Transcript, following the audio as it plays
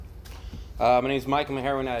My name is Mike. I'm a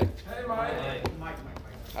heroin addict. Hey, Mike. Mike.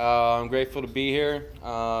 I'm grateful to be here.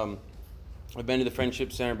 I've been to the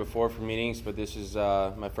Friendship Center before for meetings, but this is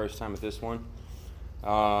my first time at this one.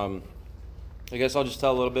 I guess I'll just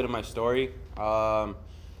tell a little bit of my story. I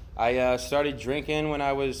started drinking when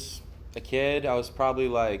I was a kid. I was probably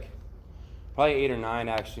 8 or 9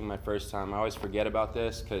 actually my first time. I always forget about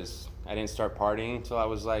this because I didn't start partying until I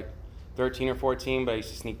was 13 or 14, but I used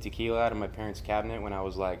to sneak tequila out of my parents' cabinet when I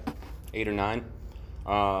was 8 or 9.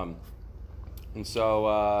 And so,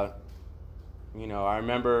 I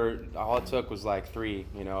remember all it took was 3,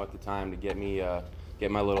 at the time to get me,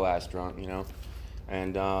 get my little ass drunk,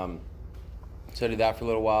 And so I did that for a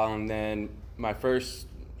little while, and then my first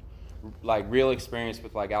real experience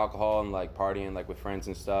with alcohol and partying with friends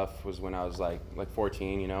and stuff was when I was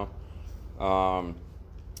 14,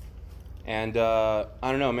 And I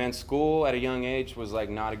don't know, man, school at a young age was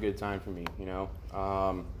not a good time for me,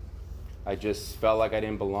 I just felt like I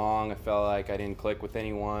didn't belong. I felt like I didn't click with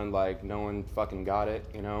anyone, no one fucking got it,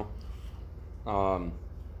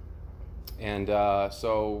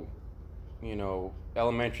 So,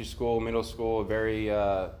 elementary school, middle school, very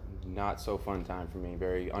not so fun time for me,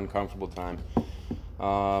 very uncomfortable time.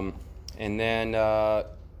 And then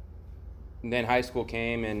high school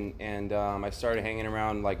came and I started hanging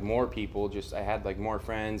around more people. I had more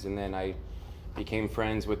friends, and then I became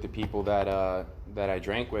friends with the people that I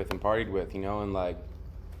drank with and partied with, and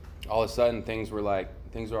all of a sudden things were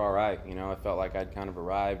all right, I felt like I'd kind of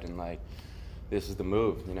arrived and this is the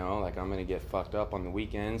move, I'm gonna get fucked up on the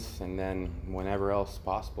weekends and then whenever else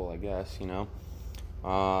possible, I guess,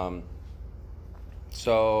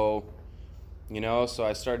 So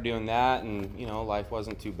I started doing that, and life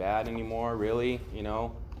wasn't too bad anymore, really,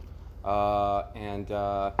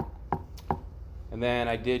 and then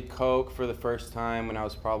I did coke for the first time when I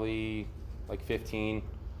was probably 15,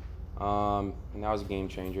 and that was a game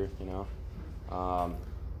changer, for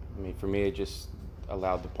me, it just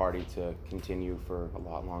allowed the party to continue for a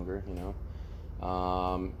lot longer,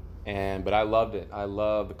 but I loved it. I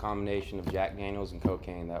loved the combination of Jack Daniels and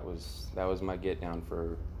cocaine. That was my get down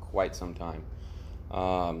for quite some time.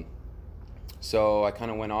 So I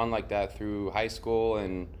kind of went on like that through high school,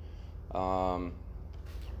 and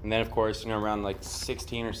then of course, around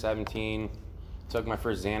 16 or 17, took my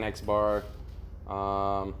first Xanax bar,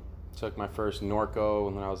 took my first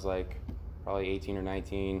Norco when I was probably 18 or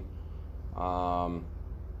 19. And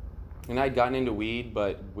I'd gotten into weed,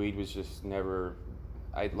 but weed was just never,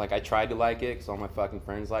 I tried to like it because all my fucking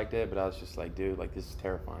friends liked it, but I was just dude, this is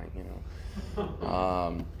terrifying,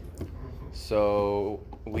 So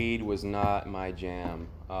weed was not my jam.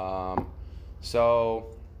 So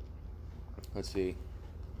let's see.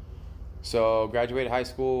 So graduated high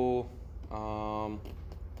school,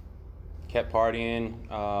 kept partying.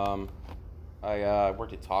 I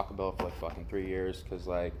worked at Taco Bell for fucking 3 years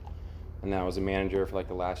and then I was a manager for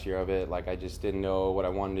the last year of it. I just didn't know what I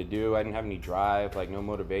wanted to do. I didn't have any drive, no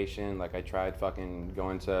motivation. I tried fucking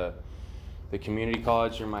going to the community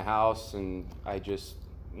college near my house, and I just,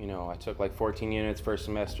 I took 14 units first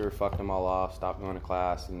semester, fucked them all off, stopped going to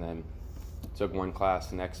class, and then took one class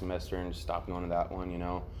the next semester and just stopped going to that one,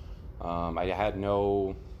 I had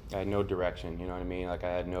no direction, you know what I mean? I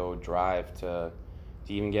had no drive to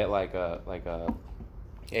even get a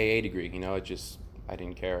AA degree, it just, I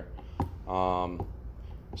didn't care.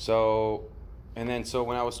 So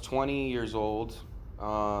when I was 20 years old, is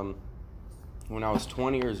when I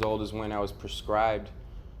was prescribed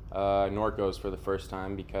Norcos for the first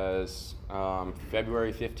time, because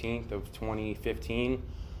February 15th of 2015,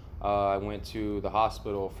 I went to the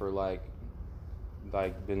hospital for the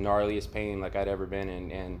gnarliest pain I'd ever been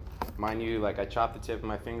in. And mind you, I chopped the tip of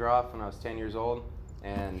my finger off when I was 10 years old,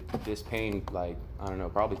 and this pain, I don't know,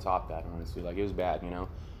 probably topped that, honestly. It was bad,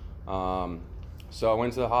 So I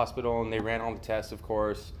went to the hospital, and they ran all the tests, of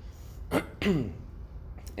course, and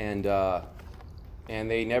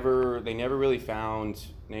they never really found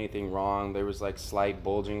anything wrong. There was slight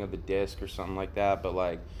bulging of the disc or something like that, but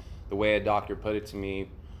the way a doctor put it to me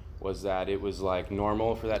was that it was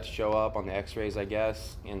normal for that to show up on the x-rays, I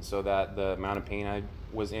guess, and so that the amount of pain I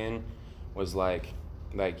was in was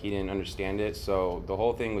he didn't understand it. So the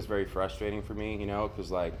whole thing was very frustrating for me,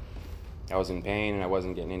 because I was in pain and I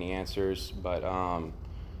wasn't getting any answers. But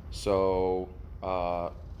so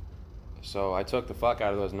I took the fuck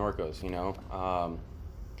out of those Norcos,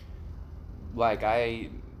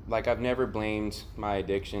 I've never blamed my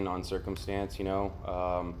addiction on circumstance,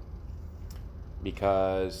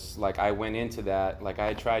 because I went into that, I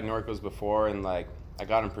had tried Norcos before, and I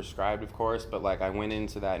got them prescribed, of course, but I went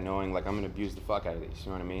into that knowing I'm gonna abuse the fuck out of these, you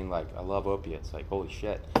know what I mean? I love opiates, holy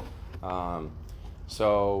shit.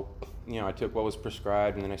 So, I took what was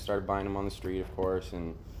prescribed, and then I started buying them on the street, of course.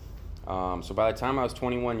 And so by the time I was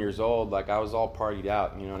 21 years old, like, I was all partied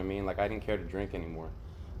out, you know what I mean? Like, I didn't care to drink anymore.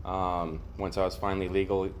 Once I was finally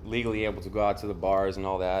legally able to go out to the bars and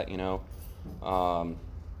all that,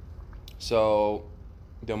 So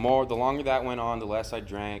the longer that went on, the less I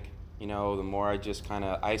drank, the more I just kind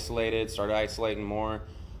of started isolating more,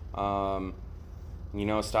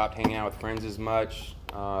 stopped hanging out with friends as much,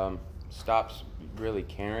 stopped really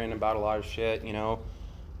caring about a lot of shit, and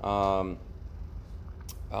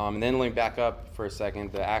then let me back up for a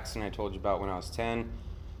second. The accident I told you about when I was 10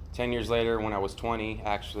 years later, when I was 20,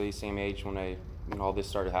 actually, same age when all this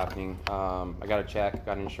started happening, I got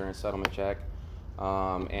an insurance settlement check.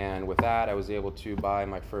 And with that, I was able to buy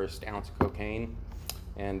my first ounce of cocaine,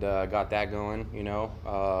 and got that going,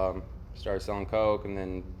 started selling coke, and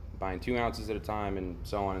then buying 2 ounces at a time, and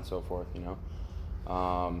so on and so forth, and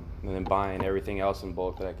then buying everything else in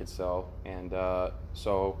bulk that I could sell. And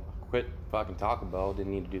so quit fucking Taco Bell,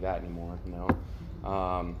 didn't need to do that anymore,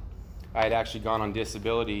 I had actually gone on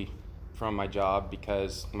disability from my job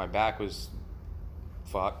because my back was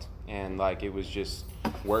fucked, and like it was just,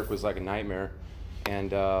 work was like a nightmare.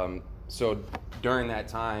 And so during that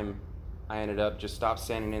time, I ended up just stopped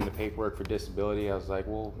sending in the paperwork for disability. I was like,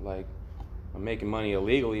 well, like, I'm making money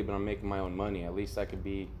illegally, but I'm making my own money. At least I could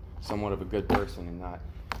be somewhat of a good person and not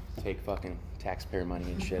take fucking taxpayer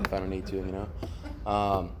money and shit if I don't need to,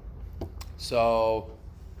 So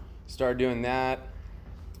started doing that,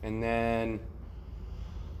 and then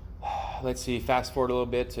let's see, fast forward a little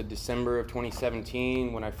bit to December of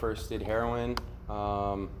 2017 when I first did heroin.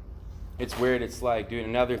 It's weird. It's like, dude,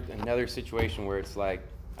 another situation where it's like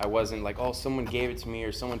I wasn't like, oh, someone gave it to me,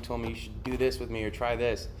 or someone told me you should do this with me or try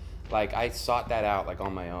this. Like, I sought that out like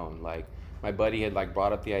on my own. Like, my buddy had like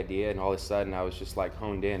brought up the idea, and all of a sudden I was just like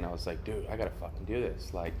honed in. I was like, dude, I gotta fucking do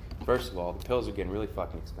this. Like, first of all, the pills are getting really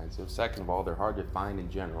fucking expensive. Second of all, they're hard to find in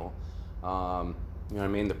general. You know what I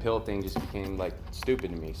mean? The pill thing just became like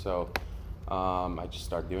stupid to me. So I just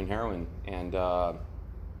started doing heroin, and I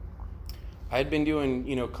had been doing,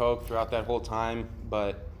 coke throughout that whole time,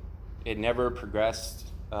 but it never progressed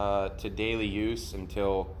to daily use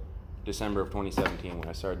until December of 2017 when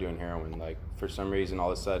I started doing heroin. Like, for some reason,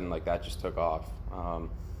 all of a sudden, like, that just took off.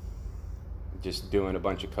 Just doing a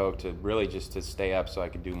bunch of coke just to stay up so I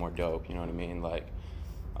could do more dope, you know what I mean? Like,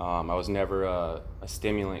 I was never a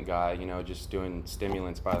stimulant guy, just doing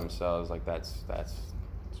stimulants by themselves. Like, that's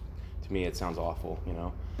to me, it sounds awful,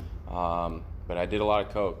 but I did a lot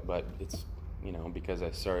of coke, but it's, because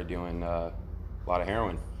I started doing a lot of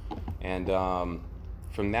heroin. And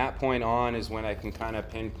from that point on is when I can kind of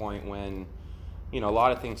pinpoint when, a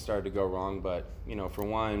lot of things started to go wrong. But, for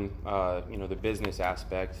one, the business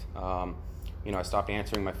aspect, I stopped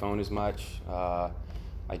answering my phone as much. I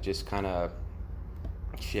just kind of,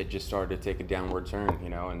 shit just started to take a downward turn,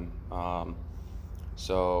 and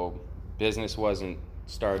so business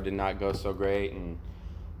started to not go so great. And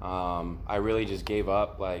I really just gave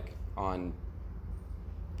up, like, on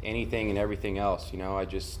anything and everything else. I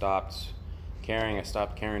just stopped caring. I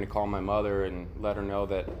stopped caring to call my mother and let her know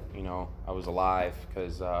that, I was alive,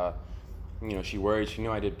 because she worried. She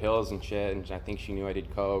knew I did pills and shit, and I think she knew I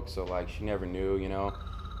did coke, so like she never knew,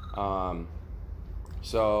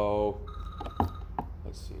 so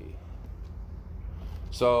let's see.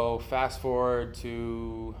 So fast forward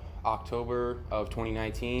to October of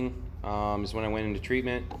 2019 is when I went into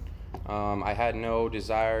treatment. I had no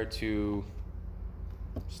desire to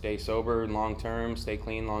stay sober long term, stay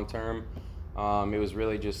clean long term. It was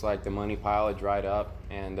really just like the money pile had dried up,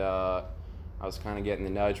 and I was kind of getting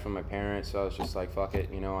the nudge from my parents, so I was just like, fuck it,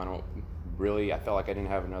 I felt like I didn't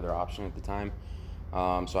have another option at the time.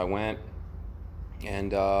 So I went,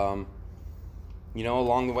 and along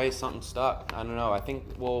the way something stuck. I don't know,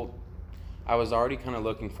 I was already kind of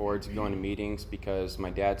looking forward to going to meetings because my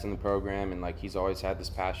dad's in the program, and like he's always had this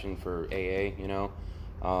passion for AA,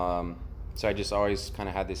 so I just always kind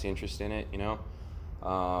of had this interest in it,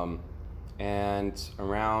 and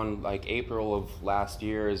around like April of last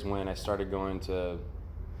year is when I started going to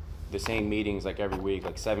the same meetings like every week,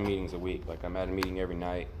 like 7 meetings a week. Like, I'm at a meeting every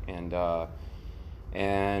night, and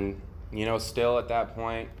still at that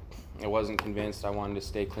point I wasn't convinced I wanted to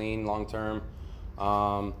stay clean long term.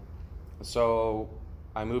 So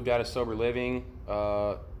I moved out of sober living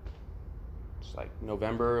it's like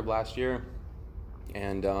November of last year,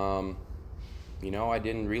 and I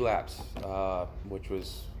didn't relapse, which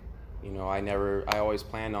was, I always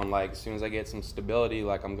planned on, like, as soon as I get some stability,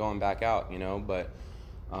 like, I'm going back out, but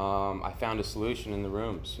I found a solution in the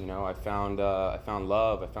rooms. I found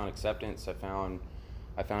love, I found acceptance, I found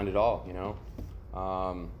I found it all, you know.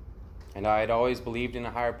 And I had always believed in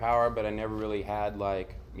a higher power, but I never really had,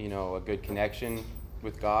 like, you know, a good connection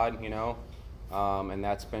with God, you know. And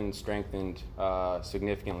that's been strengthened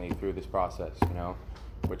significantly through this process, you know,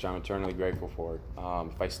 which I'm eternally grateful for.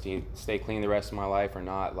 If I stay clean the rest of my life or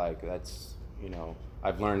not, like, that's, you know,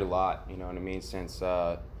 I've learned a lot, you know what I mean, since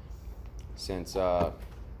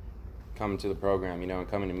coming to the program, you know, and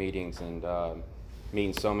coming to meetings and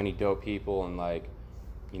meeting so many dope people, and, like,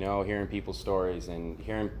 you know, hearing people's stories and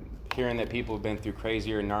hearing that people have been through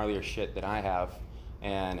crazier and gnarlier shit than I have,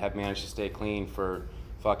 and have managed to stay clean for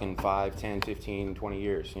fucking 5, 10, 15, 20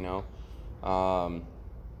 years, you know.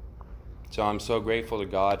 So I'm so grateful to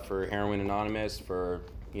God for Heroin Anonymous, for,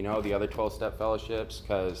 you know, the other 12-step fellowships,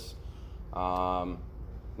 because,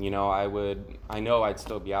 you know, I know I'd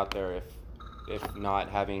still be out there if not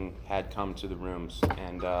having had come to the rooms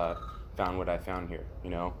and found what I found here,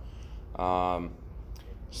 you know.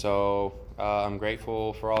 So I'm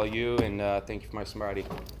grateful for all of you, and thank you for my sobriety.